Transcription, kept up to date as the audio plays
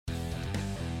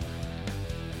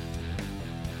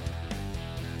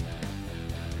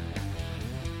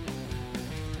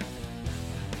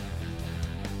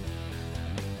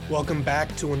Welcome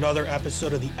back to another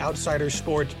episode of the Outsider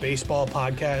Sports Baseball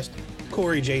Podcast.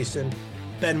 Corey Jason,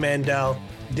 Ben Mandel,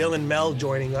 Dylan Mehl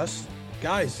joining us.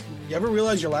 Guys, you ever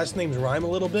realize your last names rhyme a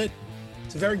little bit?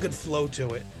 It's a very good flow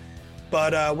to it.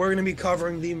 But we're going to be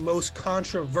covering the most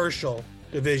controversial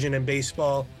division in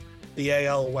baseball, the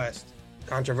AL West.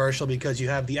 Controversial because you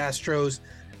have the Astros.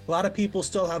 A lot of people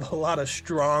still have a lot of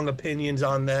strong opinions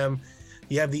on them.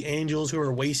 You have the Angels, who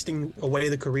are wasting away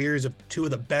the careers of two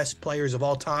of the best players of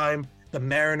all time. The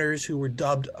Mariners, who were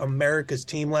dubbed America's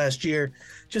team last year.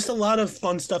 Just a lot of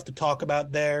fun stuff to talk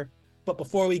about there. But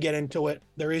before we get into it,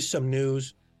 there is some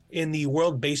news. In the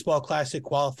World Baseball Classic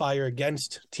qualifier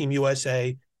against Team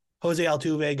USA, Jose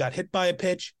Altuve got hit by a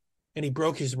pitch, and he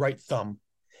broke his right thumb.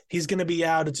 He's going to be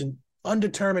out. It's an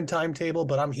undetermined timetable,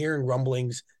 but I'm hearing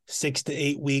rumblings 6 to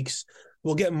 8 weeks.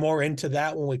 We'll get more into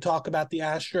that when we talk about the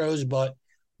Astros, but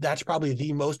that's probably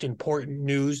the most important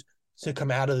news to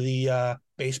come out of the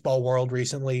baseball world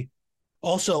recently.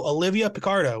 Also, Olivia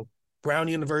Picardo, Brown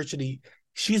University,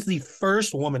 she's the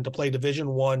first woman to play Division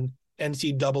I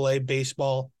NCAA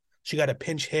baseball. She got a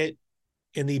pinch hit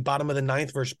in the bottom of the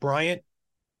ninth versus Bryant.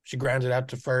 She grounded out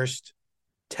to first.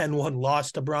 10-1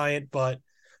 loss to Bryant, but,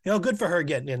 good for her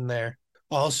getting in there.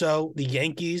 Also, the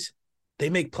Yankees,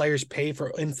 they make players pay for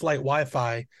in-flight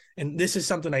Wi-Fi, and this is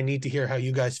something I need to hear how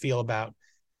you guys feel about.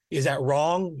 Is that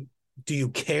wrong? Do you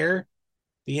care?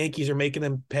 The Yankees are making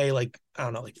them pay like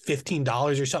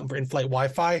 $15 or something for in-flight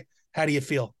Wi-Fi. How do you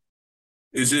feel?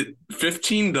 Is it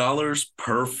 $15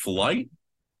 per flight?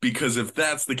 Because if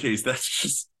that's the case,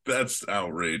 that's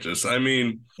outrageous. I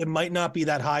mean, it might not be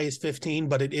that high as 15,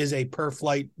 but it is a per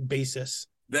flight basis.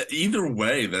 That either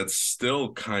way, that's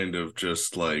still kind of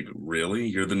just like, really?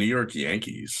 You're the New York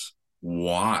Yankees.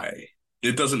 Why?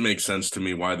 It doesn't make sense to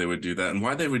me why they would do that and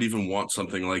why they would even want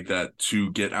something like that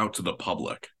to get out to the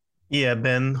public. Yeah,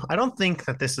 Ben, I don't think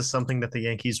that this is something that the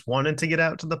Yankees wanted to get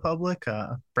out to the public.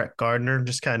 Brett Gardner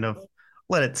just kind of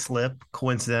let it slip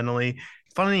coincidentally.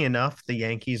 Funny enough, the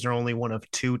Yankees are only one of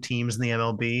two teams in the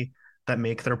MLB that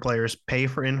make their players pay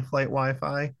for in-flight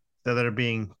Wi-Fi, the other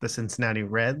being the Cincinnati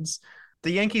Reds.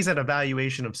 The Yankees at a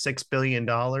valuation of $6 billion,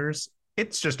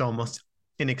 it's just almost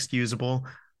inexcusable.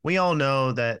 We all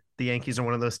know that the Yankees are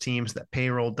one of those teams that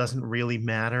payroll doesn't really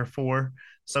matter for.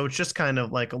 So it's just kind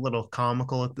of like a little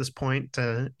comical at this point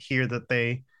to hear that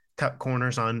they cut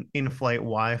corners on in-flight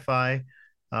Wi-Fi.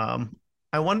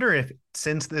 I wonder if,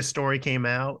 since this story came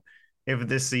out, if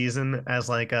this season, as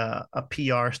like a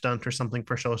PR stunt or something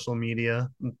for social media,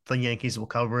 the Yankees will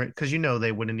cover it, because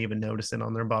they wouldn't even notice it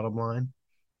on their bottom line.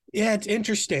 Yeah, it's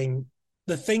interesting.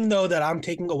 The thing, though, that I'm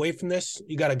taking away from this,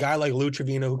 you got a guy like Lou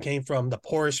Trevino who came from the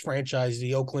poorest franchise,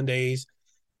 the Oakland A's,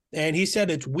 and he said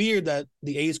it's weird that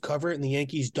the A's cover it and the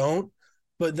Yankees don't,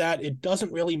 but that it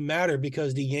doesn't really matter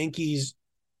because the Yankees,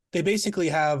 they basically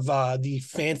have the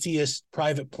fanciest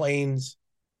private planes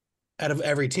out of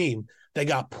every team. They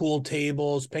got pool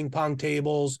tables, ping pong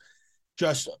tables,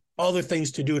 just other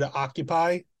things to do to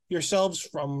occupy yourselves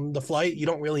from the flight. You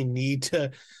don't really need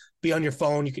to be on your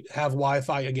phone. You could have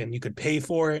Wi-Fi. Again, you could pay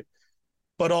for it.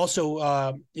 But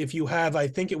also, if you have, I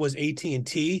think it was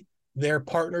AT&T, they're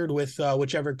partnered with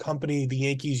whichever company the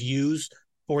Yankees use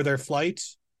for their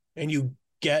flights, and you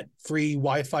get free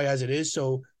Wi-Fi as it is.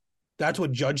 So that's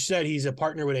what Judge said. He's a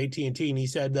partner with AT&T, and he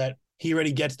said that he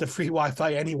already gets the free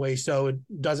Wi-Fi anyway, so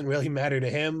it doesn't really matter to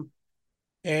him.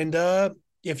 And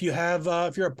if you're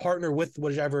a partner with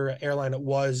whichever airline it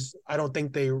was, I don't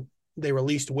think they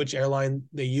released which airline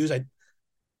they use.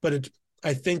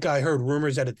 I think I heard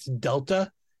rumors that it's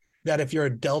Delta, that if you're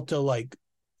a Delta like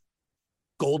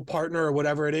gold partner or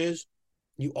whatever it is,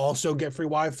 you also get free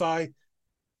Wi-Fi.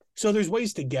 So there's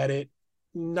ways to get it.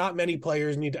 Not many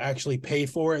players need to actually pay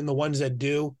for it, and the ones that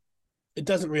do, it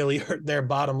doesn't really hurt their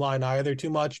bottom line either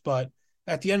too much. But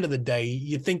at the end of the day,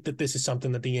 you think that this is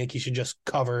something that the Yankees should just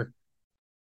cover.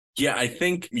 Yeah, I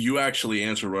think you actually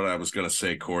answered what I was going to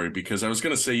say, Corey, because I was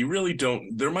going to say you really don't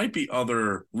 – there might be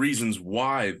other reasons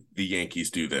why the Yankees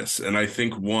do this. And I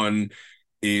think one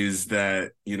is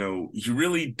that, you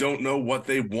really don't know what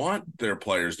they want their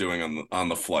players doing on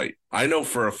the flight. I know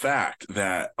for a fact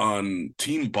that on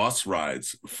team bus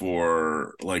rides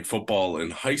for like football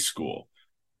in high school,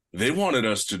 they wanted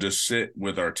us to just sit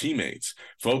with our teammates,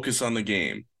 focus on the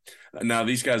game. Now,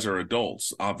 these guys are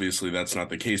adults. Obviously, that's not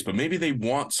the case, but maybe they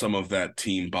want some of that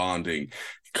team bonding,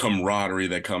 camaraderie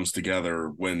that comes together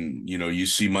when, you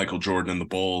see Michael Jordan and the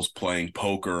Bulls playing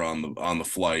poker on the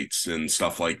flights and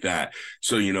stuff like that.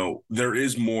 So, there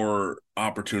is more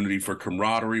opportunity for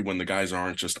camaraderie when the guys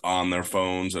aren't just on their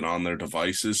phones and on their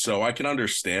devices. So I can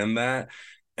understand that.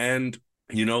 And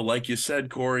Like you said,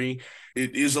 Corey,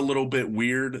 it is a little bit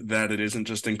weird that it isn't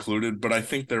just included, but I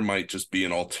think there might just be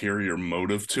an ulterior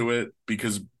motive to it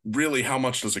because really, how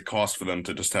much does it cost for them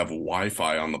to just have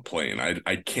Wi-Fi on the plane?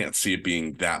 I can't see it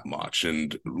being that much.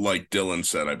 And like Dylan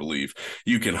said, I believe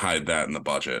you can hide that in the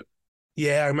budget.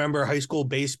 Yeah, I remember high school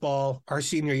baseball. Our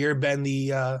senior year, Ben,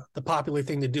 the popular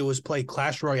thing to do was play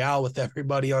Clash Royale with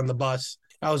everybody on the bus.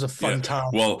 That was a Yeah. fun time.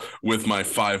 Well, with my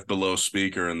Five Below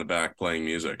speaker in the back playing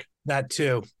music. That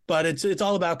too. But it's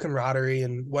all about camaraderie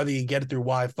and whether you get it through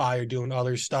Wi-Fi or doing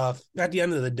other stuff. At the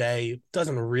end of the day, it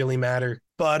doesn't really matter.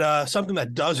 But something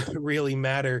that does really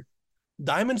matter,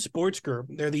 Diamond Sports Group,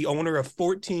 they're the owner of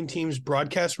 14 teams'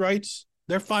 broadcast rights.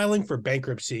 They're filing for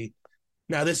bankruptcy.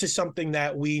 Now, this is something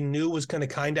that we knew was going to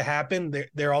kind of happen.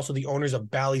 They're also the owners of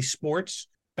Bally Sports.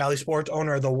 Bally Sports,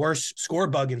 owner of the worst score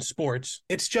bug in sports.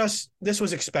 It's just, this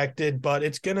was expected, but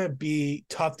it's going to be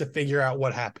tough to figure out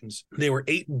what happens. They were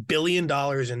 $8 billion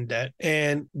in debt,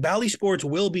 and Bally Sports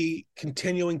will be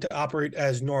continuing to operate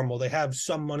as normal. They have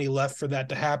some money left for that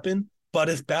to happen. But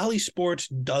if Bally Sports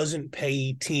doesn't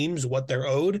pay teams what they're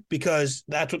owed, because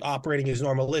that's what operating as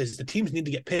normal is, the teams need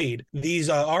to get paid. These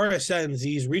RSNs,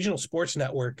 these regional sports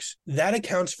networks, that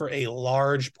accounts for a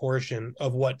large portion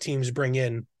of what teams bring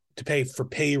in to pay for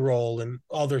payroll and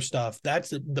other stuff. That's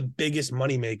the biggest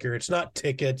moneymaker. It's not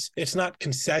tickets. It's not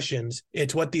concessions.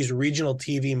 It's what these regional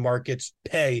TV markets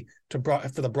pay for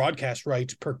the broadcast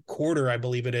rights per quarter, I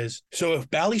believe it is. So if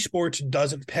Bally Sports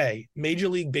doesn't pay, Major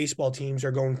League Baseball teams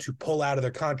are going to pull out of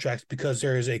their contracts because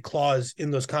there is a clause in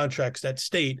those contracts that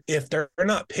state if they're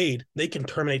not paid, they can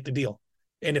terminate the deal.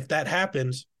 And if that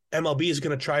happens, MLB is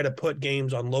going to try to put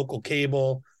games on local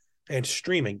cable and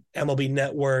streaming. MLB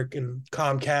Network and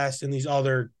Comcast and these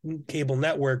other cable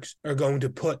networks are going to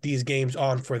put these games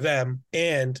on for them.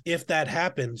 And if that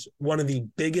happens, one of the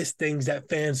biggest things that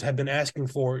fans have been asking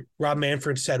for, Rob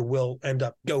Manfred said, will end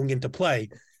up going into play.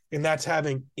 And that's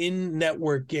having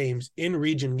in-network games,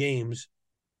 in-region games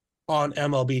on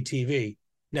MLB TV.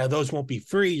 Now, those won't be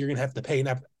free. You're going to have to pay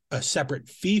a separate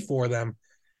fee for them.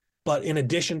 But in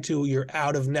addition to your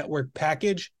out-of-network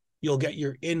package, you'll get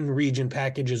your in-region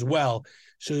package as well.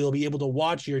 So you'll be able to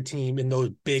watch your team in those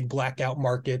big blackout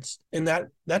markets. And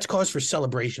that's cause for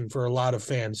celebration for a lot of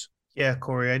fans. Yeah,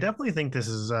 Corey, I definitely think this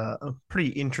is a pretty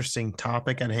interesting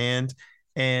topic at hand.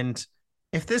 And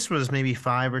if this was maybe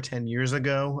 5 or 10 years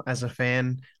ago as a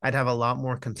fan, I'd have a lot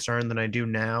more concern than I do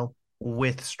now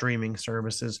with streaming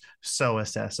services so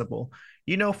accessible.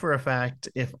 You know for a fact,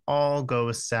 if all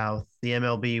goes south, the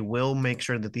MLB will make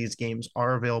sure that these games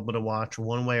are available to watch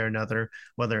one way or another,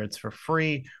 whether it's for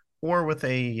free or with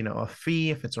a fee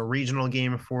if it's a regional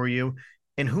game for you.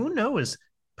 And who knows,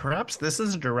 perhaps this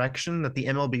is a direction that the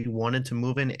MLB wanted to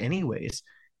move in anyways.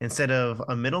 Instead of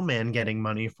a middleman getting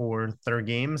money for their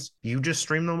games, you just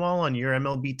stream them all on your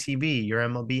MLB TV, your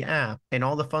MLB app, and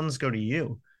all the funds go to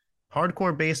you.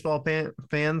 Hardcore baseball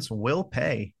fans will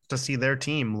pay to see their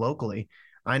team locally.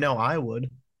 I know I would,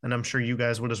 and I'm sure you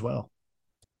guys would as well.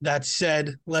 That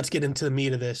said, let's get into the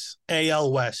meat of this.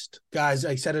 AL West. Guys,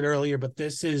 I said it earlier, but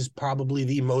this is probably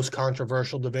the most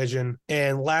controversial division.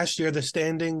 And last year, the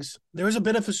standings, there was a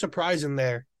bit of a surprise in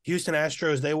there. Houston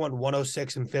Astros, they went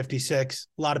 106-56.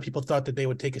 A lot of people thought that they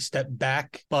would take a step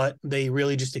back, but they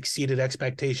really just exceeded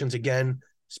expectations again,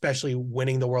 especially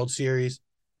winning the World Series.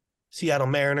 Seattle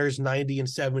Mariners,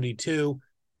 90-72.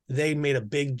 They made a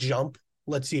big jump.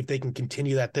 Let's see if they can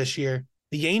continue that this year.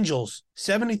 The Angels,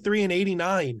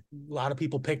 73-89. A lot of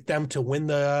people picked them to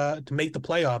make the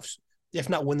playoffs, if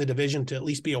not win the division, to at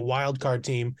least be a wild card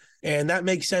team. And that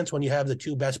makes sense when you have the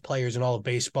two best players in all of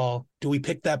baseball. Do we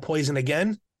pick that poison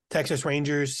again? Texas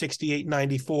Rangers,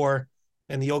 68-94.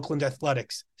 And the Oakland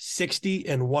Athletics,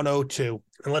 60-102.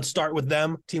 And let's start with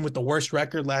them. Team with the worst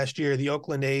record last year, the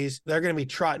Oakland A's. They're going to be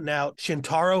trotting out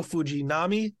Shintaro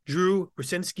Fujinami, Drew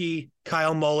Brzezinski,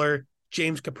 Kyle Muller,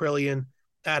 James Caprillion,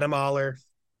 Adam Oller.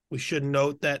 We should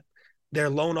note that their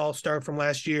lone all-star from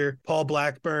last year, Paul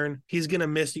Blackburn, he's going to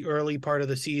miss the early part of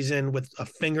the season with a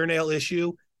fingernail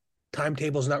issue.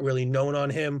 Timetable's not really known on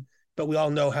him, but we all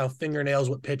know how fingernails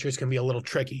with pitchers can be a little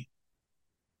tricky.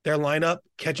 Their lineup,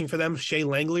 catching for them, Shea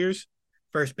Langeliers,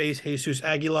 first base, Jesus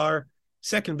Aguilar,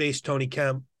 second base, Tony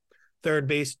Kemp, third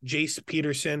base, Jace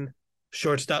Peterson,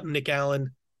 shortstop, Nick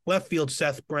Allen, left field,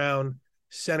 Seth Brown,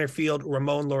 center field,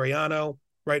 Ramon Laureano,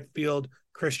 right field,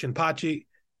 Christian Pache,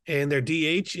 and their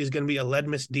DH is going to be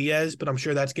Aledmus Diaz, but I'm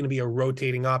sure that's going to be a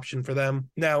rotating option for them.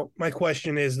 Now, my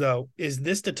question is, though, is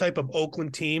this the type of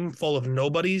Oakland team full of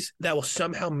nobodies that will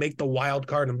somehow make the wild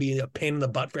card and be a pain in the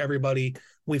butt for everybody?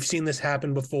 We've seen this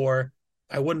happen before.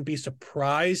 I wouldn't be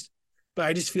surprised but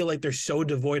I just feel like they're so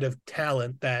devoid of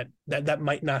talent that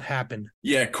might not happen.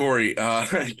 Yeah, Corey, I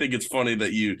think it's funny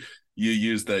that you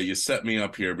used that. You set me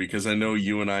up here because I know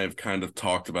you and I have kind of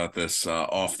talked about this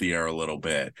off the air a little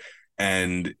bit.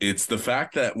 And it's the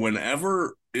fact that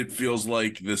whenever it feels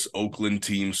like this Oakland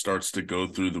team starts to go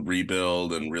through the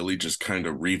rebuild and really just kind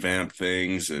of revamp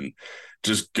things and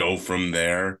just go from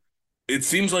there, it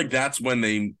seems like that's when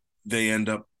they end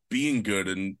up being good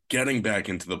and getting back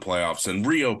into the playoffs and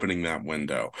reopening that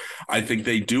window. I think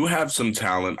they do have some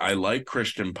talent. I like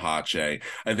Christian Pache.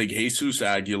 I think Jesus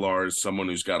Aguilar is someone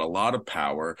who's got a lot of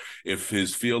power. If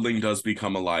his fielding does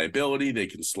become a liability, they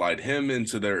can slide him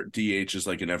into their DH as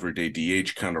like an everyday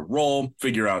DH kind of role,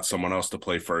 figure out someone else to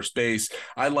play first base.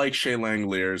 I like Shea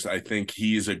Langeliers. I think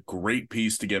he's a great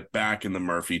piece to get back in the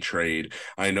Murphy trade.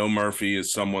 I know Murphy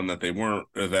is someone that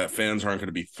that fans aren't going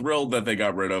to be thrilled that they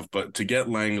got rid of, but to get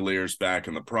Langeliers back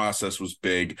in the process was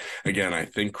big. Again, I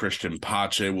think Christian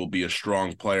Pache will be a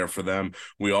strong player for them.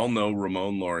 We all know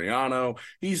Ramon Laureano.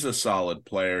 He's a solid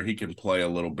player. He can play a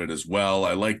little bit as well.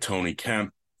 I like Tony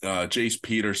Kemp. Jace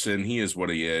Peterson, he is what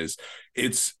he is.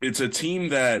 It's a team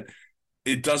that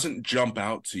it doesn't jump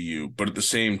out to you, but at the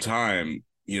same time,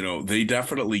 they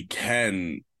definitely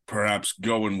can perhaps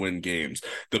go and win games.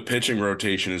 The pitching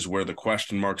rotation is where the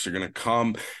question marks are going to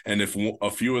come. And if a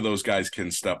few of those guys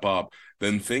can step up,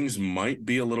 then things might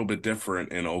be a little bit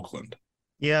different in Oakland.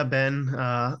 Yeah, Ben.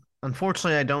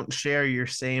 Unfortunately, I don't share your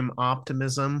same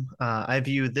optimism. I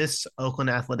view this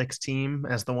Oakland Athletics team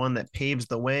as the one that paves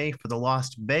the way for the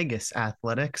Las Vegas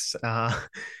Athletics.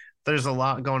 There's a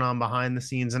lot going on behind the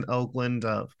scenes in Oakland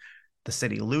of the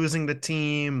city losing the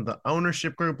team, the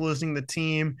ownership group losing the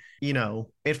team.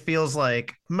 It feels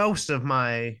like most of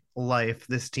my life,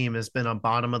 this team has been a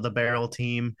bottom of the barrel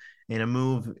team, and a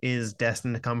move is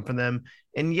destined to come for them.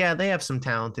 And yeah, they have some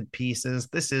talented pieces.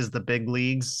 This is the big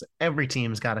leagues. Every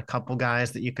team's got a couple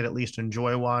guys that you could at least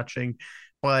enjoy watching.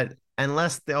 But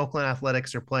unless the Oakland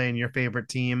Athletics are playing your favorite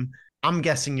team, I'm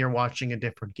guessing you're watching a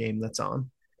different game that's on.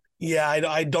 Yeah,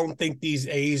 I don't think these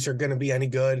A's are going to be any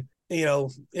good.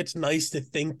 It's nice to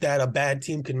think that a bad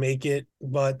team can make it,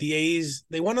 but the A's,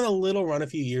 they went on a little run a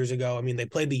few years ago. I mean, they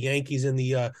played the Yankees in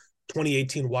the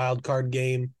 2018 wild card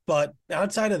game, but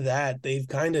outside of that, they've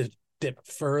kind of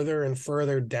dipped further and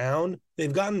further down.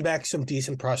 They've gotten back some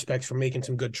decent prospects from making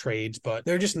some good trades, but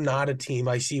they're just not a team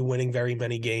I see winning very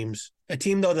many games. A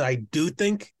team, though, that I do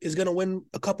think is going to win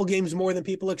a couple games more than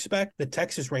people expect, the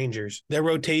Texas Rangers. Their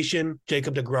rotation,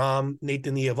 Jacob deGrom,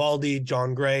 Nathan Eovaldi,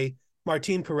 John Gray,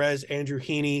 Martin Perez, Andrew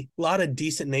Heaney, a lot of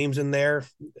decent names in there.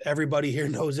 Everybody here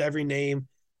knows every name.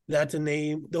 That's a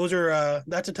name.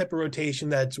 That's a type of rotation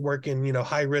that's working,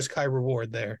 high risk, high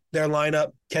reward there. Their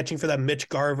lineup, catching for that Mitch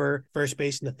Garver, first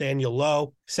base, Nathaniel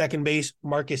Lowe, second base,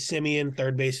 Marcus Semien,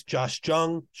 third base, Josh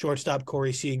Jung, shortstop,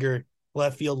 Corey Seager,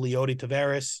 left field, Leody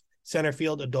Taveras, center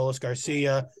field, Adolis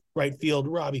Garcia, right field,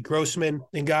 Robbie Grossman.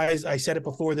 And guys, I said it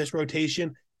before, this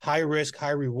rotation, high risk, high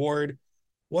reward.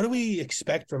 What do we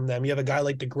expect from them? You have a guy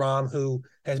like deGrom who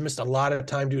has missed a lot of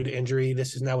time due to injury.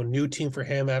 This is now a new team for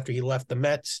him after he left the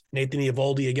Mets. Nathan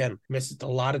Eovaldi, again, missed a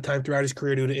lot of time throughout his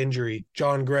career due to injury.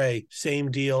 John Gray,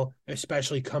 same deal,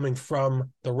 especially coming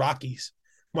from the Rockies.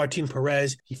 Martin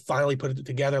Perez, he finally put it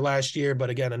together last year, but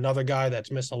again, another guy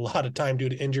that's missed a lot of time due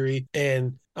to injury.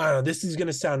 And I don't know, this is going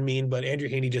to sound mean, but Andrew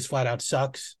Heaney just flat out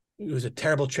sucks. It was a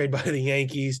terrible trade by the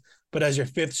Yankees. But as your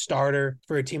fifth starter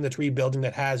for a team that's rebuilding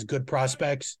that has good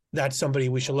prospects, that's somebody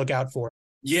we should look out for.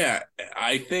 Yeah,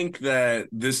 I think that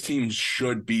this team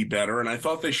should be better, and I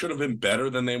thought they should have been better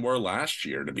than they were last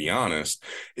year, to be honest.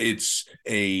 It's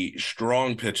a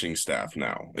strong pitching staff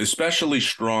now, especially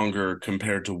stronger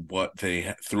compared to what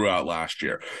they threw out last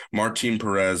year. Martin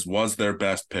Perez was their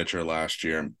best pitcher last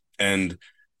year, and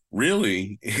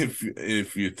really,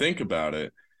 if you think about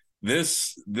it,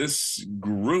 this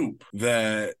group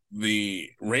that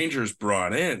the Rangers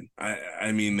brought in,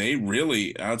 I mean, they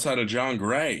really, outside of John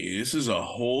Gray, this is a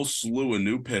whole slew of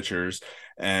new pitchers.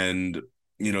 And,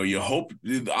 you hope,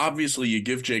 obviously, you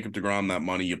give Jacob deGrom that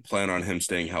money, you plan on him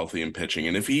staying healthy and pitching.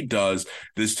 And if he does,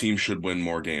 this team should win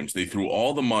more games. They threw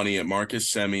all the money at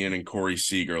Marcus Semien and Corey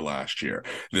Seager last year.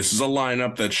 This is a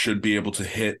lineup that should be able to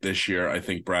hit this year. I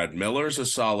think Brad Miller's a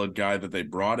solid guy that they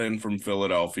brought in from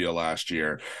Philadelphia last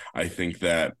year. I think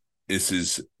that this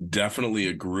is definitely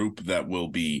a group that will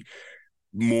be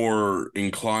more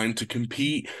inclined to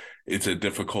compete. It's a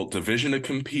difficult division to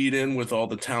compete in with all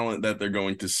the talent that they're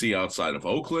going to see outside of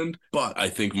Oakland. But I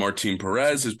think Martin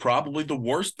Perez is probably the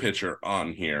worst pitcher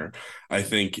on here. I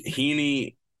think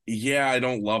Heaney Yeah, I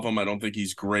don't love him. I don't think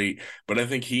he's great, but I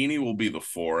think Heaney will be the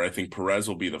 4. I think Perez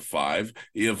will be the 5,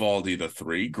 Eovaldi the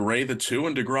 3, Gray the 2,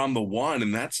 and DeGrom the 1.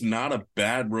 And that's not a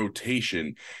bad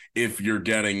rotation if you're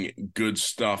getting good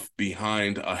stuff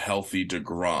behind a healthy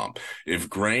DeGrom. If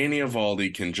Gray and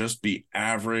Eovaldi can just be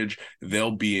average,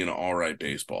 they'll be an all right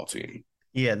baseball team.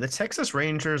 Yeah, the Texas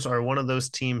Rangers are one of those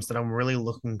teams that I'm really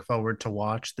looking forward to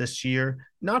watch this year.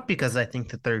 Not because I think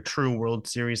that they're true World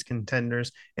Series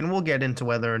contenders, and we'll get into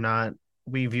whether or not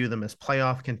we view them as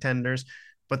playoff contenders,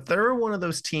 but they're one of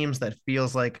those teams that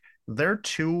feels like they're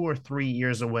 2 or 3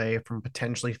 years away from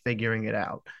potentially figuring it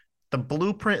out. The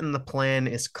blueprint and the plan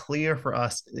is clear for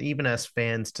us, even as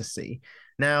fans, to see.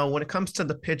 Now, when it comes to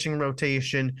the pitching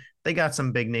rotation, they got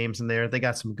some big names in there. They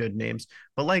got some good names.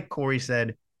 But like Corey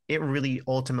said, it really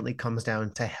ultimately comes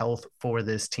down to health for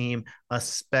this team,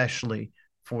 especially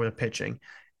for the pitching.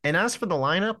 And as for the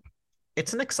lineup,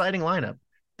 it's an exciting lineup.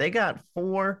 They got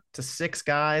 4 to 6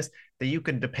 guys that you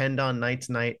could depend on night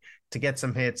to night to get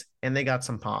some hits, and they got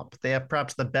some pop. They have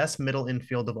perhaps the best middle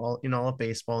infield of all of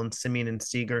baseball in Simeon and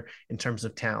Seager in terms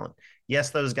of talent.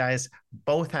 Yes, those guys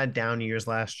both had down years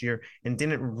last year and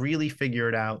didn't really figure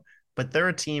it out, but they're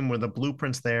a team where the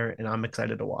blueprint's there, and I'm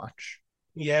excited to watch.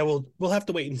 Yeah, we'll have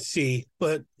to wait and see.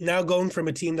 But now going from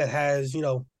a team that has,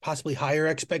 possibly higher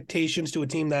expectations to a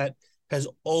team that has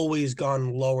always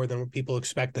gone lower than what people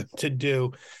expect them to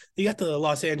do. You got the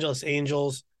Los Angeles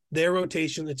Angels. Their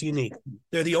rotation is unique.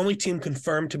 They're the only team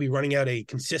confirmed to be running out a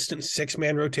consistent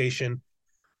 6-man rotation.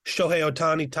 Shohei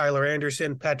Ohtani, Tyler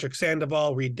Anderson, Patrick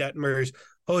Sandoval, Reed Detmers,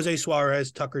 Jose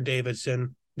Suarez, Tucker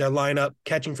Davidson. Their lineup,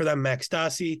 catching for them, Max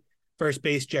Stassi, first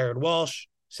base, Jared Walsh,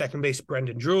 second base,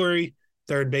 Brendan Drury,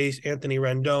 third base, Anthony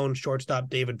Rendon, shortstop,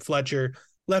 David Fletcher,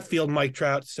 left field, Mike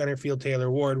Trout, center field, Taylor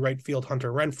Ward, right field,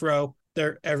 Hunter Renfroe.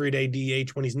 Their everyday DH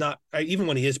when he's not, even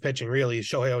when he is pitching, really, is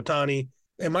Shohei Ohtani.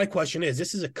 And my question is,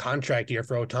 this is a contract year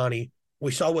for Ohtani.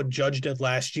 We saw what Judge did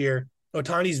last year.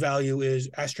 Ohtani's value is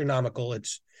astronomical.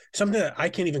 It's something that I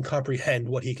can't even comprehend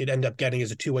what he could end up getting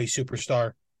as a two-way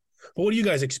superstar. But what do you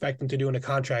guys expect him to do in a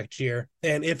contract year?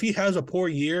 And if he has a poor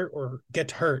year or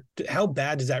gets hurt, how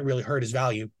bad does that really hurt his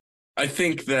value? I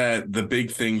think that the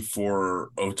big thing for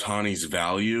Ohtani's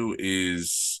value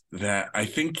is that I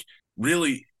think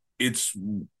really it's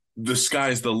the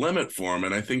sky's the limit for him.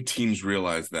 And I think teams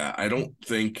realize that. I don't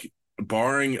think,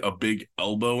 barring a big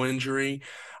elbow injury,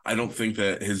 I don't think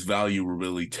that his value will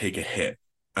really take a hit.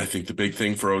 I think the big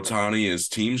thing for Ohtani is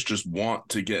teams just want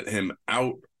to get him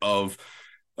out of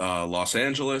Los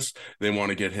Angeles. They want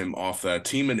to get him off that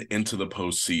team and into the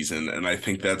postseason. And I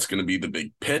think that's going to be the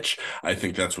big pitch. I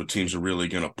think that's what teams are really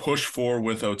going to push for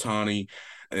with Ohtani.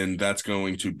 And that's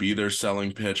going to be their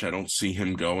selling pitch. I don't see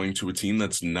him going to a team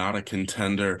that's not a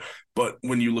contender. But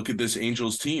when you look at this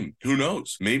Angels team, who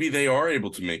knows? Maybe they are able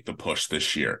to make the push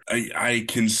this year. I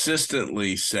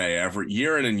consistently say every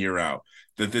year in and year out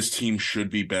that this team should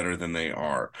be better than they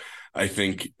are. I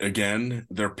think, again,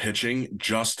 their pitching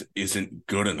just isn't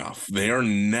good enough. They are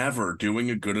never doing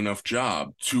a good enough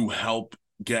job to help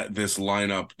get this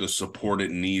lineup the support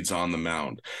it needs on the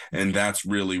mound. And that's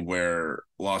really where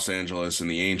Los Angeles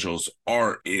and the Angels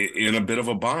are in a bit of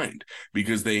a bind,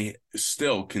 because they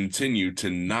still continue to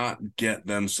not get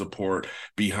them support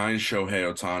behind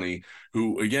Shohei Ohtani,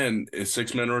 who, again, is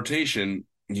 6-man rotation.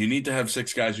 You need to have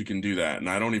 6 guys who can do that. And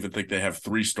I don't even think they have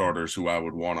 3 starters who I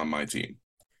would want on my team.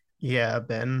 Yeah,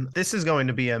 Ben, this is going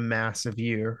to be a massive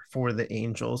year for the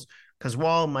Angels because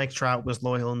while Mike Trout was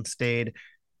loyal and stayed,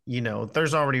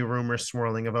 there's already rumors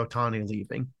swirling of Ohtani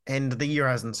leaving, and the year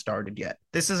hasn't started yet.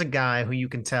 This is a guy who you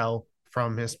can tell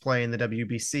from his play in the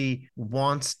WBC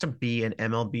wants to be an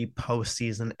MLB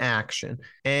postseason action,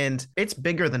 and it's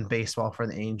bigger than baseball for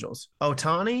the Angels.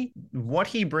 Ohtani, what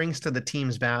he brings to the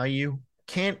team's value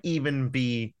can't even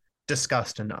be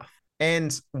discussed enough.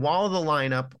 And while the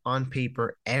lineup on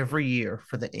paper every year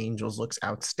for the Angels looks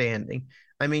outstanding,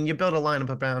 I mean, you build a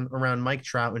lineup around Mike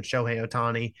Trout and Shohei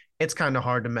Ohtani, it's kind of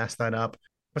hard to mess that up.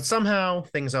 But somehow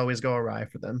things always go awry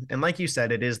for them. And like you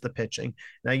said, it is the pitching.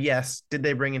 Now, yes, did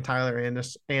they bring in Tyler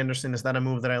Anderson? Is that a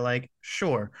move that I like?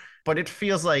 Sure. But it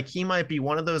feels like he might be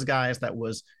one of those guys that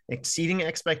was exceeding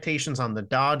expectations on the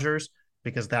Dodgers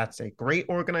because that's a great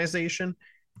organization.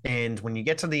 And when you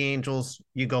get to the Angels,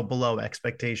 you go below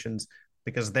expectations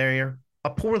because they're a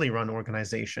poorly run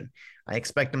organization. I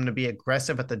expect them to be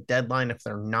aggressive at the deadline if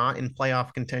they're not in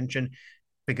playoff contention,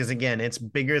 because again, it's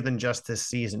bigger than just this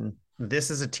season. This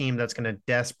is a team that's going to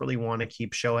desperately want to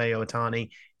keep Shohei Ohtani,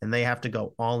 and they have to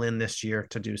go all in this year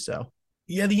to do so.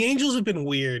 Yeah, the Angels have been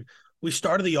weird. We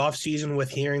started the offseason with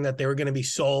hearing that they were going to be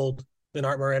sold. Then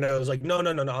Art Moreno was like, no,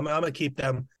 I'm going to keep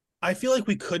them. I feel like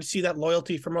we could see that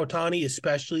loyalty from Ohtani,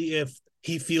 especially if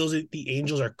he feels that the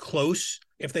Angels are close.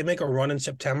 If they make a run in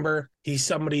September, he's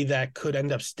somebody that could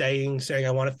end up staying, saying,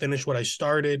 I want to finish what I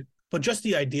started. But just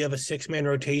the idea of a six-man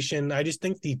rotation, I just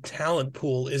think the talent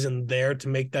pool isn't there to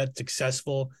make that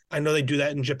successful. I know they do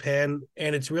that in Japan,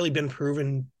 and it's really been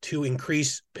proven to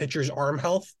increase pitchers' arm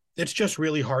health. It's just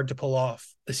really hard to pull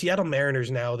off. The Seattle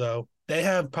Mariners now, though, they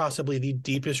have possibly the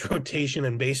deepest rotation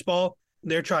in baseball.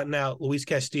 They're trotting out Luis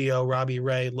Castillo, Robbie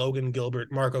Ray, Logan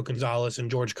Gilbert, Marco Gonzalez, and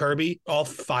George Kirby. All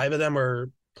five of them are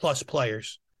plus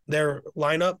players. Their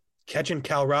lineup, catching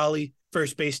Cal Raleigh,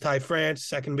 first base Ty France,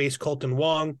 second base Colton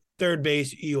Wong, third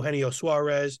base Eugenio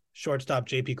Suarez, shortstop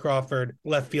JP Crawford,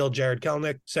 left field Jared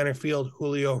Kelnick, center field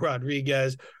Julio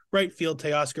Rodriguez, right field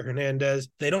Teoscar Hernandez.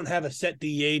 They don't have a set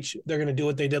DH. They're going to do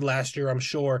what they did last year, I'm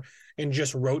sure, and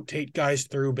just rotate guys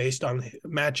through based on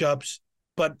matchups.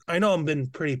 But I know I've been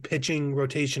pretty pitching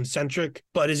rotation centric,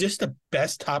 but is this the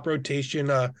best top rotation,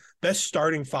 best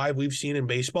starting five we've seen in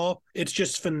baseball? It's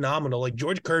just phenomenal. Like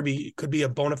George Kirby could be a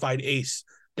bona fide ace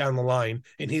down the line,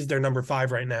 and he's their number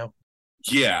 5 right now.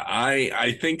 Yeah,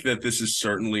 I think that this is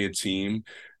certainly a team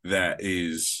that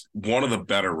is one of the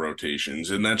better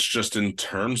rotations, and that's just in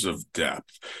terms of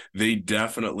depth. They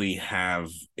definitely have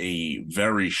a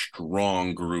very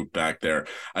strong group back there.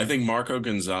 I think Marco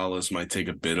Gonzalez might take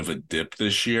a bit of a dip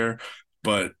this year,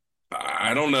 but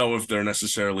I don't know if they're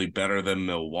necessarily better than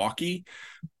Milwaukee.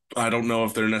 I don't know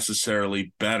if they're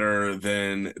necessarily better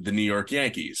than the New York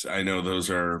Yankees. I know those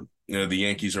are, the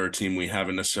Yankees are a team we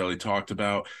haven't necessarily talked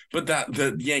about, but that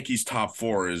the Yankees top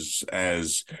 4 is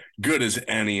as good as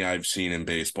any I've seen in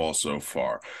baseball so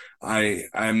far.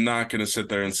 I'm not going to sit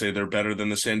there and say they're better than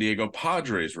the San Diego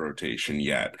Padres rotation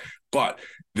yet, but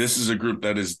this is a group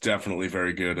that is definitely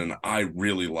very good, and I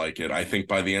really like it. I think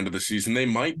by the end of the season, they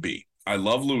might be. I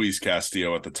love Luis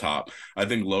Castillo at the top. I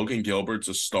think Logan Gilbert's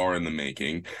a star in the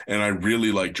making, and I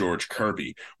really like George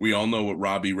Kirby. We all know what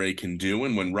Robbie Ray can do,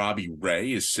 and when Robbie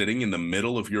Ray is sitting in the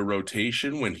middle of your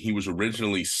rotation, when he was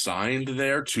originally signed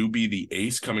there to be the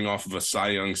ace coming off of a Cy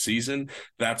Young season,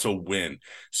 that's a win.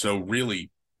 So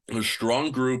really, a strong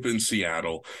group in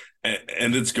Seattle,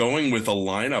 and it's going with a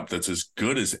lineup that's as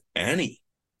good as any.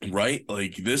 Right?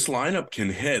 Like this lineup can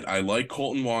hit. I like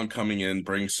Colton Wong coming in,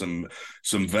 bring some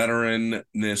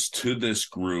veteranness to this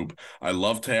group. I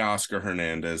love Teoscar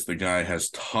Hernandez. The guy has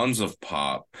tons of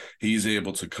pop. He's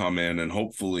able to come in and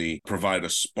hopefully provide a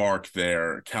spark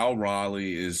there. Cal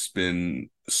Raleigh has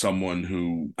been someone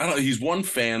who, I don't know, he's won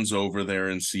fans over there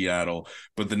in Seattle,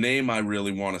 but the name I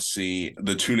really want to see,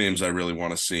 the two names I really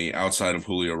want to see outside of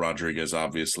Julio Rodriguez,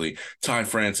 obviously, Ty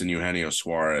France and Eugenio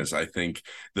Suarez. I think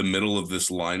the middle of this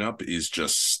lineup is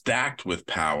just stacked with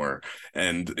power,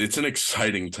 and it's an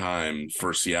exciting time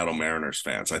for Seattle Mariners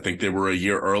fans. I think they were a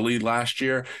year early last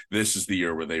year. This is the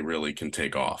year where they really can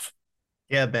take off.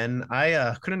 Yeah, Ben,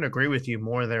 I couldn't agree with you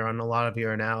more there on a lot of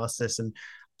your analysis. And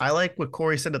I like what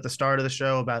Corey said at the start of the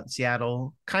show about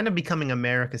Seattle kind of becoming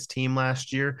America's team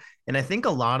last year. And I think a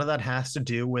lot of that has to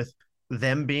do with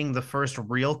them being the first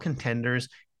real contenders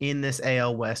in this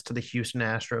AL West to the Houston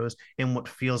Astros in what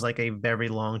feels like a very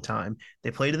long time.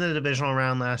 They played in the divisional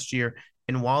round last year,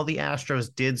 and while the Astros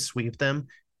did sweep them,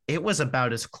 it was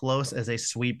about as close as a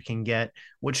sweep can get,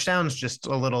 which sounds just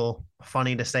a little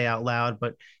funny to say out loud.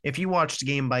 But if you watched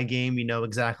game by game, you know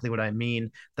exactly what I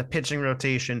mean. The pitching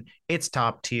rotation, it's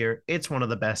top tier. It's one of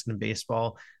the best in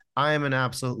baseball. I am an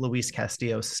absolute Luis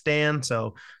Castillo stan.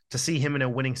 So to see him in a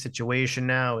winning situation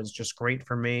now is just great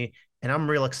for me. And I'm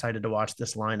real excited to watch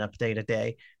this lineup day to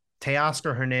day.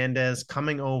 Teoscar Hernandez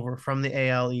coming over from the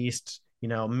AL East,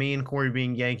 me and Corey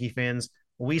being Yankee fans,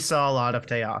 we saw a lot of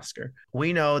Teoscar.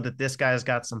 We know that this guy's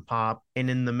got some pop. And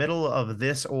in the middle of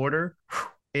this order,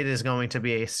 it is going to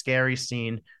be a scary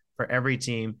scene for every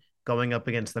team going up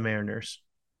against the Mariners.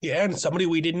 Yeah, and somebody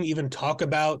we didn't even talk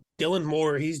about, Dylan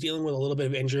Moore, he's dealing with a little bit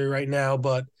of injury right now,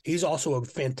 but he's also a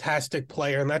fantastic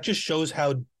player, and that just shows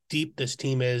how deep this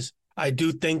team is. I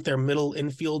do think their middle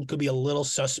infield could be a little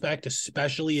suspect,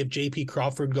 especially if JP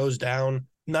Crawford goes down.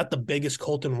 Not the biggest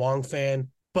Colton Wong fan,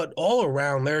 but all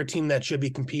around, they're a team that should be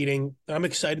competing. I'm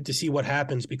excited to see what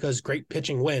happens because great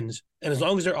pitching wins. And as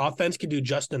long as their offense can do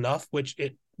just enough, which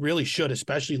it really should,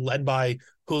 especially led by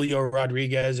Julio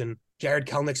Rodriguez, and Jared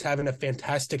Kelnick's having a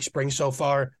fantastic spring so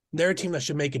far, they're a team that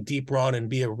should make a deep run and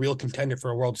be a real contender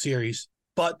for a World Series.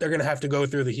 But they're going to have to go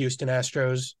through the Houston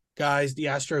Astros. Guys, the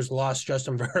Astros lost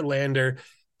Justin Verlander,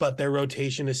 but their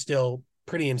rotation is still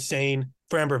pretty insane.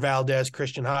 Framber Valdez,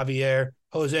 Christian Javier,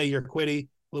 Jose Urquidy,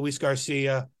 Luis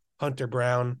Garcia, Hunter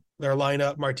Brown. Their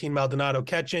lineup, Martin Maldonado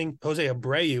catching, Jose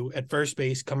Abreu at first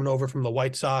base coming over from the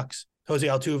White Sox, Jose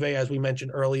Altuve, as we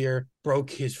mentioned earlier, broke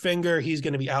his finger. He's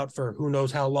going to be out for who knows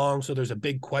how long. So there's a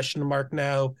big question mark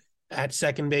now at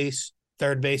second base.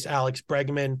 Third base, Alex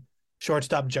Bregman.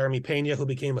 Shortstop, Jeremy Pena, who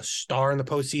became a star in the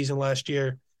postseason last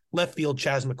year. Left field,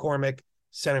 Chas McCormick.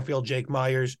 Center field, Jake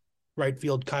Myers. Right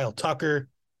field, Kyle Tucker.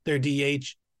 Their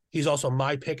DH. He's also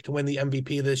my pick to win the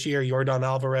MVP this year, Yordan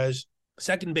Alvarez.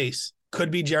 Second base, could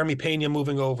be Jeremy Pena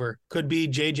moving over. Could be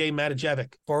JJ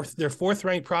Matijevic. Their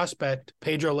fourth-ranked prospect,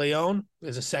 Pedro Leon,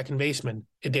 is a second baseman.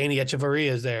 Edeni Echeverria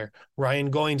is there.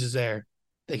 Ryan Goins is there.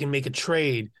 They can make a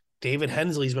trade. David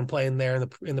Hensley's been playing there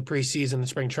in the preseason and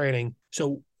spring training.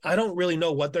 So I don't really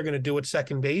know what they're going to do at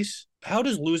second base. How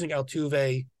does losing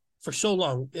Altuve for so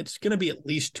long, it's going to be at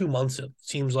least 2 months, it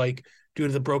seems like, due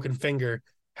to the broken finger.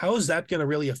 How is that going to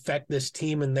really affect this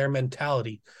team and their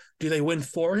mentality? Do they win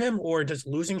for him, or does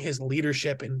losing his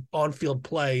leadership and on-field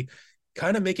play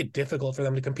kind of make it difficult for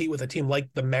them to compete with a team like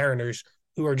the Mariners,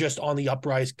 who are just on the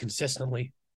uprise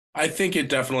consistently? I think it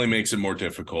definitely makes it more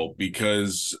difficult,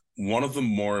 because one of the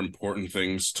more important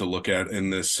things to look at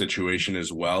in this situation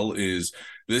as well is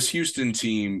this Houston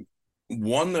team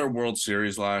won their World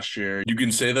Series last year. You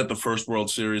can say that the first World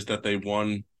Series that they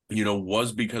won,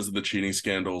 was because of the cheating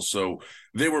scandal. So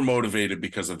they were motivated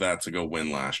because of that to go win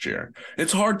last year.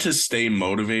 It's hard to stay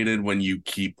motivated when you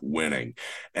keep winning.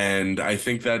 And I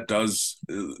think that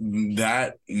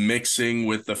mixing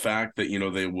with the fact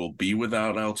that, they will be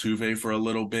without Altuve for a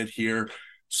little bit here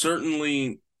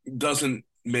certainly doesn't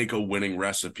make a winning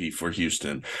recipe for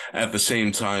Houston. At the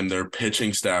same time, their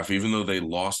pitching staff, even though they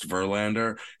lost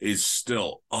Verlander, is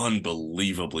still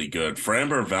unbelievably good.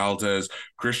 Framber Valdez,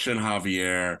 Christian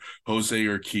Javier, Jose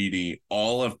Urquidy,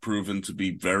 all have proven to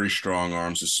be very strong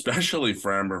arms, especially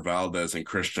Framber Valdez and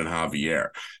Christian Javier.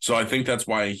 So I think that's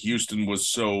why Houston was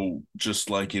so just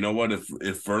like, you know what, if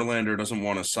Verlander doesn't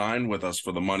want to sign with us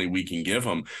for the money we can give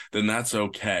him, then that's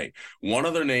okay. One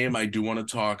other name I do want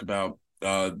to talk about,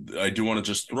 I do want to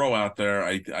just throw out there,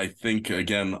 I think,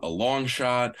 again, a long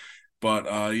shot,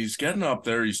 but he's getting up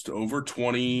there. He's over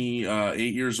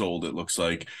 28 years old, it looks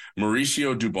like.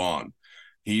 Mauricio Dubon.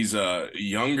 He's a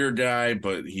younger guy,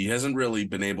 but he hasn't really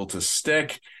been able to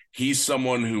stick. He's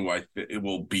someone who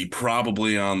will be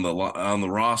probably on the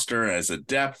roster as a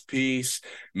depth piece.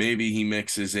 Maybe he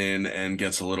mixes in and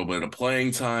gets a little bit of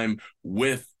playing time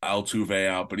with Altuve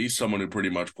out, but he's someone who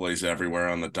pretty much plays everywhere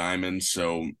on the diamond.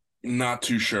 So not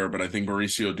too sure, but I think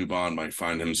Mauricio Dubon might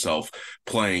find himself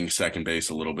playing second base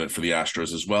a little bit for the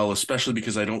Astros as well, especially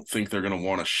because I don't think they're going to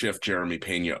want to shift Jeremy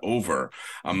Pena over.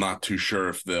 I'm not too sure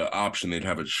if the option they'd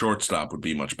have at shortstop would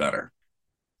be much better.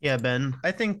 Yeah, Ben, I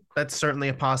think that's certainly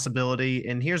a possibility.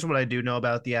 And here's what I do know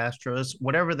about the Astros.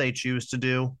 Whatever they choose to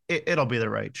do, it'll be the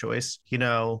right choice.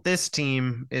 This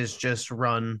team is just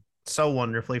run so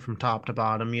wonderfully from top to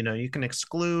bottom. You can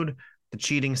exclude the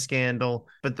cheating scandal,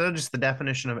 but they're just the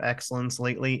definition of excellence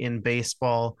lately in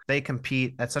baseball. They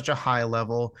compete at such a high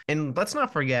level. And let's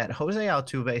not forget, Jose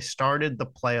Altuve started the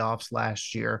playoffs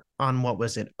last year on, what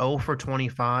was it, 0 for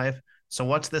 25. So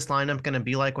what's this lineup going to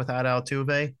be like without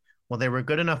Altuve? Well, they were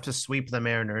good enough to sweep the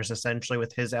Mariners, essentially,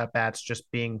 with his at-bats just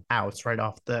being outs right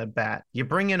off the bat. You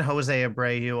bring in Jose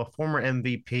Abreu, a former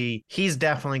MVP. He's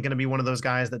definitely going to be one of those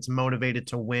guys that's motivated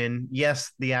to win.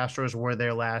 Yes, the Astros were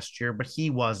there last year, but he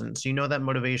wasn't. So that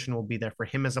motivation will be there for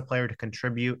him as a player to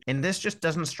contribute. And this just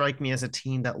doesn't strike me as a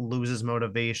team that loses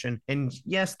motivation. And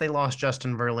yes, they lost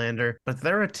Justin Verlander, but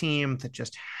they're a team that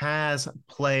just has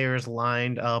players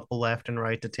lined up left and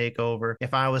right to take over.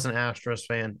 If I was an Astros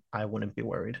fan, I wouldn't be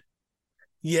worried.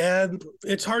 Yeah,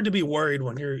 it's hard to be worried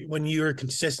when you're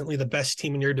consistently the best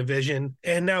team in your division.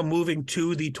 And now moving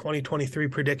to the 2023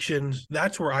 predictions,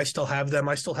 that's where I still have them.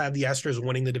 I still have the Astros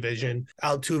winning the division.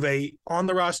 Altuve on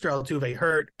the roster, Altuve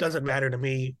hurt, doesn't matter to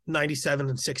me. 97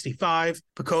 and 65.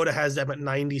 Pacoda has them at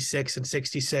 96 and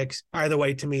 66. Either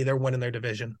way, to me, they're winning their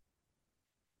division.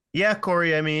 Yeah,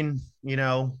 Corey,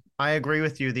 I agree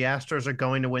with you. The Astros are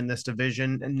going to win this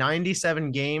division.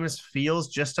 97 games feels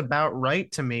just about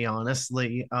right to me,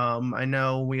 honestly. I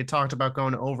know we had talked about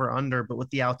going over under, but with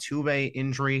the Altuve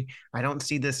injury, I don't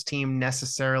see this team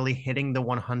necessarily hitting the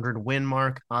 100 win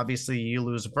mark. Obviously, you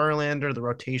lose Verlander. The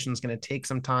rotation is going to take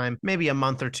some time, maybe a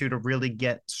month or two to really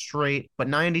get straight. But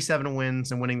 97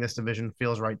 wins and winning this division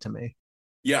feels right to me.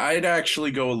 Yeah, I'd actually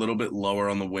go a little bit lower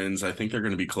on the wins. I think they're going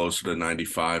to be closer to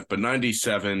 95, but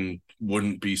 97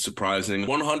 wouldn't be surprising.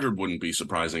 100 wouldn't be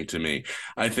surprising to me.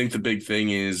 I think the big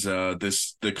thing is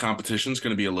the competition is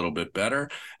going to be a little bit better.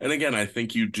 And again, I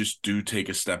think you just do take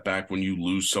a step back when you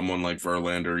lose someone like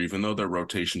Verlander, even though their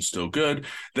rotation's still good,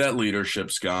 that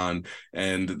leadership's gone.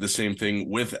 And the same thing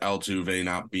with Altuve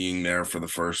not being there for the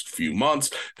first few months.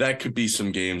 That could be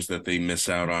some games that they miss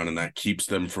out on, and that keeps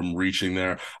them from reaching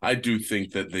there. I do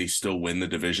think that they still win the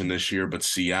division this year, but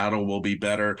Seattle will be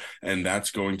better, and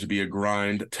that's going to be a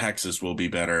grind. Texas will be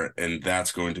better, and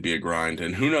that's going to be a grind.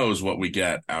 And who knows what we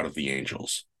get out of the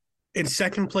Angels. In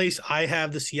second place, I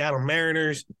have the Seattle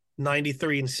Mariners,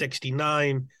 93 and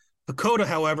 69. Pacoda,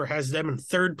 however, has them in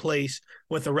third place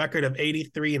with a record of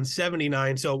 83 and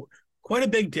 79. So quite a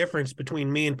big difference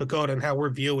between me and Pacoda and how we're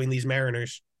viewing these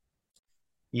Mariners.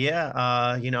 Yeah,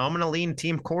 I'm going to lean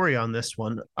Team Corey on this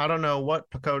one. I don't know what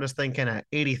Pacoda's thinking at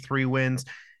 83 wins.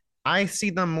 I see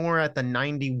them more at the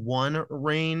 91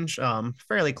 range,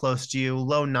 fairly close to you,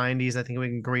 low 90s. I think we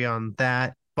can agree on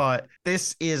that. But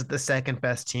this is the second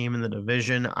best team in the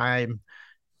division. I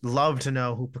love to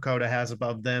know who Pacoda has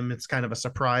above them. It's kind of a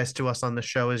surprise to us on the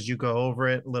show as you go over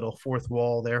it. Little fourth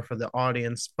wall there for the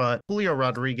audience. But Julio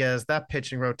Rodriguez, that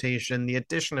pitching rotation, the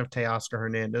addition of Teoscar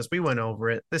Hernandez, we went over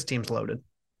it. This team's loaded.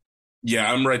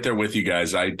 Yeah, I'm right there with you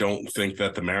guys. I don't think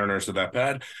that the Mariners are that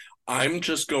bad. I'm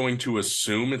just going to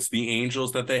assume it's the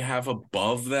Angels that they have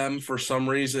above them for some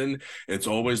reason. It's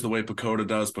always the way Pacoda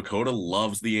does. Pacoda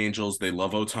loves the Angels. They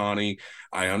love Ohtani.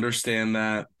 I understand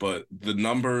that, but the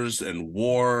numbers and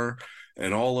WAR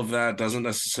and all of that doesn't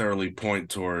necessarily point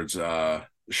towards Shohei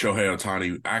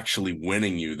Ohtani actually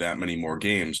winning you that many more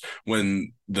games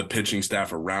when the pitching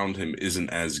staff around him isn't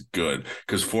as good,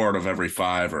 because 4 out of every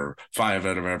 5 or 5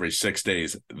 out of every 6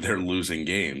 days, they're losing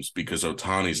games because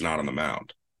Ohtani's not on the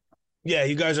mound. Yeah,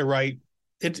 you guys are right.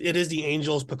 It is the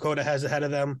Angels Pacoda has ahead of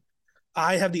them.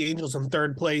 I have the Angels in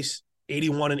third place,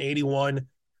 81 and 81.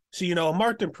 So, a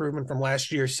marked improvement from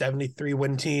last year's 73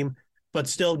 win team, but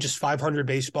still just 500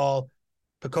 baseball.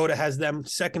 Pacoda has them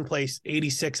second place,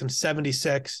 86 and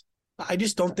 76. I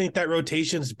just don't think that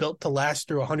rotation is built to last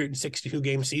through a 162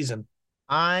 game season.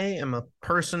 I am a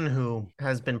person who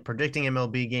has been predicting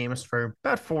MLB games for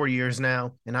about 4 years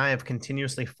now, and I have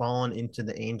continuously fallen into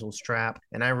the Angels trap,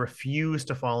 and I refuse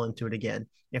to fall into it again.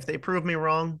 If they prove me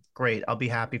wrong, great. I'll be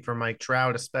happy for Mike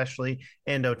Trout, especially,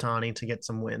 and Ohtani to get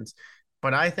some wins.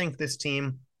 But I think this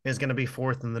team is going to be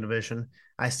fourth in the division.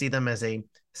 I see them as a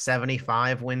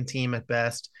 75 win team at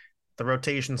best. The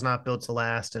rotation's not built to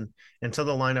last, and until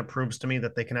the lineup proves to me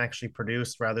that they can actually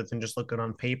produce rather than just look good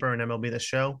on paper and MLB The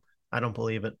Show, I don't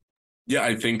believe it. Yeah,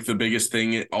 I think the biggest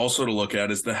thing also to look at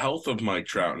is the health of Mike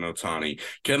Trout and Ohtani.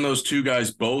 Can those two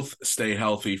guys both stay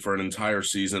healthy for an entire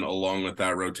season along with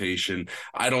that rotation?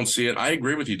 I don't see it. I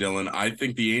agree with you, Dylan. I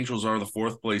think the Angels are the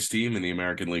fourth place team in the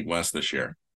American League West this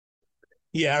year.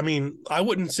 Yeah, I mean, I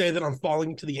wouldn't say that I'm falling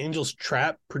into the Angels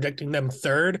trap, predicting them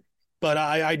third, but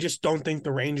I just don't think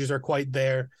the Rangers are quite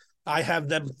there. I have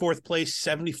them fourth place,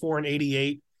 74 and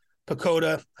 88.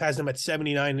 Pacoda has them at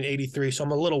 79 and 83, so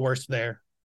I'm a little worse there.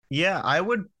 Yeah, I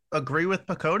would agree with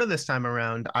Pacoda this time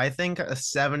around. I think a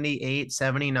 78,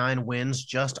 79 wins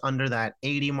just under that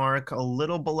 80 mark, a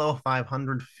little below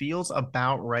 500 feels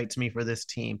about right to me for this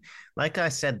team. Like I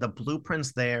said, the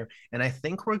blueprint's there, and I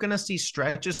think we're going to see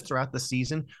stretches throughout the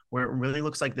season where it really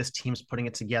looks like this team's putting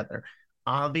it together.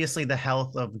 Obviously, the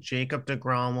health of Jacob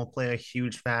deGrom will play a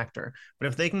huge factor, but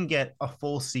if they can get a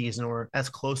full season or as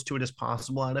close to it as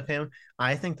possible out of him,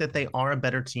 I think that they are a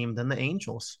better team than the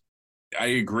Angels. I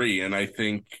agree, and I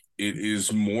think it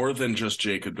is more than just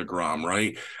Jacob deGrom,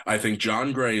 right? I think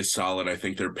John Gray is solid. I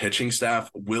think their pitching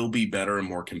staff will be better and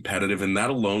more competitive, and that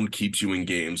alone keeps you in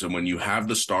games. And when you have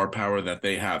the star power that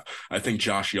they have, I think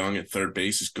Josh Young at third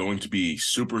base is going to be a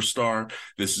superstar.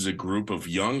 This is a group of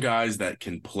young guys that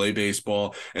can play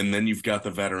baseball, and then you've got the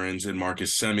veterans in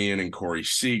Marcus Semien and Corey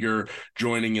Seager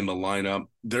joining in the lineup.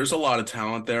 There's a lot of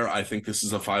talent there. I think this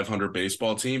is a 500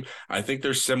 baseball team. I think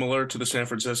they're similar to the San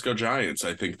Francisco Giants.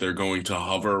 I think they're going to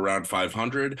hover around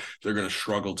 500. They're going to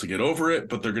struggle to get over it,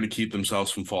 but they're going to keep themselves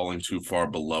from falling too far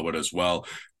below it as well.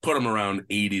 Put them around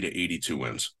 80 to 82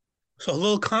 wins. So a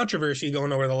little controversy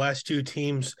going over the last two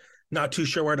teams. Not too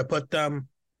sure where to put them.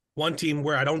 One team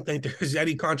where I don't think there's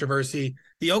any controversy,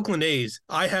 the Oakland A's.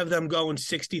 I have them going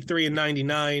 63 and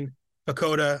 99.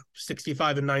 Pacoda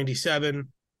 65 and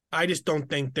 97. I just don't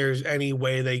think there's any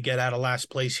way they get out of last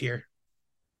place here.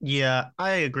 Yeah,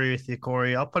 I agree with you,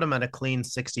 Corey. I'll put them at a clean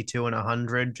 62 and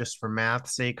 100 just for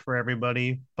math's sake for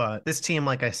everybody. But this team,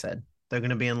 like I said, they're going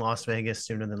to be in Las Vegas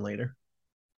sooner than later.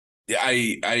 Yeah,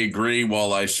 I agree.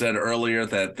 While I said earlier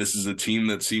that this is a team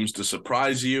that seems to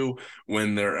surprise you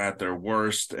when they're at their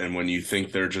worst and when you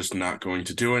think they're just not going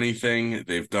to do anything,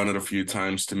 they've done it a few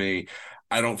times to me.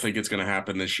 I don't think it's going to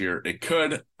happen this year. It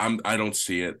could. I don't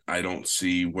see it. I don't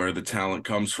see where the talent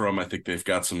comes from. I think they've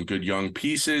got some good young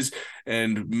pieces,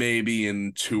 and maybe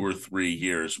in 2 or 3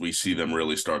 years we see them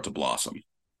really start to blossom.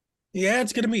 Yeah,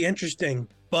 it's going to be interesting,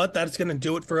 but that's going to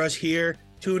do it for us here.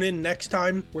 Tune in next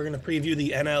time. We're going to preview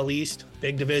the NL East,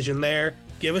 big division there.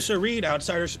 Give us a read,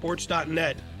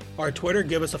 outsidersports.net. Our Twitter,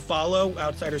 give us a follow,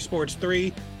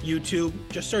 outsidersports3. YouTube,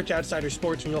 just search Outsider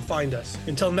Sports and you'll find us.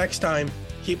 Until next time,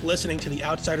 keep listening to the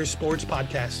Outsider Sports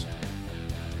Podcast.